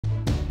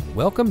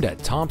Welcome to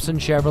Thompson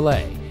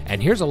Chevrolet,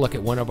 and here's a look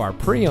at one of our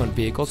pre-owned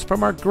vehicles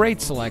from our great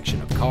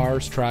selection of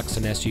cars, trucks,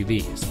 and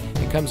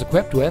SUVs. It comes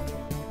equipped with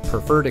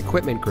Preferred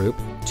Equipment Group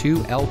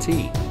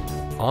 2LT,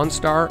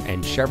 OnStar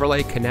and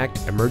Chevrolet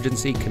Connect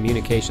Emergency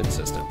Communication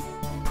System,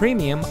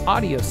 Premium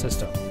Audio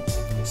System,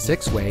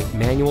 6-way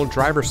manual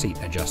driver seat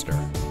adjuster,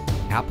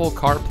 Apple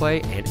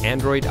CarPlay and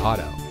Android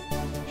Auto,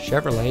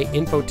 Chevrolet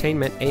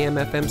Infotainment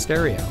AM/FM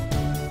stereo,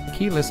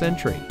 keyless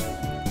entry,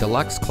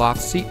 deluxe cloth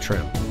seat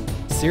trim,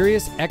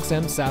 Sirius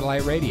XM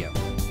satellite radio,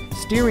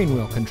 steering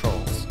wheel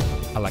controls,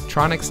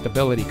 electronic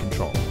stability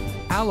control,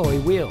 alloy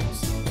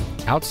wheels,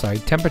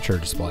 outside temperature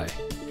display,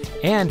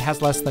 and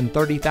has less than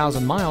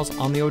 30,000 miles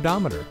on the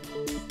odometer.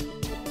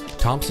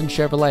 Thompson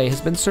Chevrolet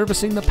has been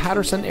servicing the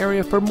Patterson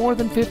area for more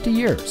than 50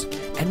 years,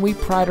 and we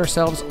pride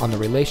ourselves on the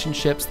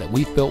relationships that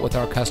we've built with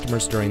our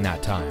customers during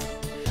that time.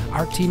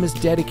 Our team is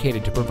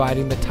dedicated to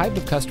providing the type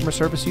of customer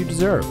service you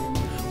deserve.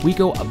 We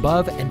go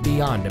above and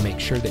beyond to make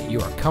sure that you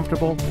are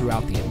comfortable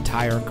throughout the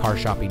entire car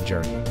shopping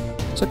journey.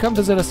 So come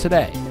visit us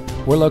today.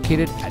 We're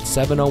located at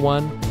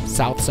 701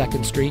 South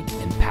 2nd Street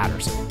in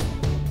Patterson.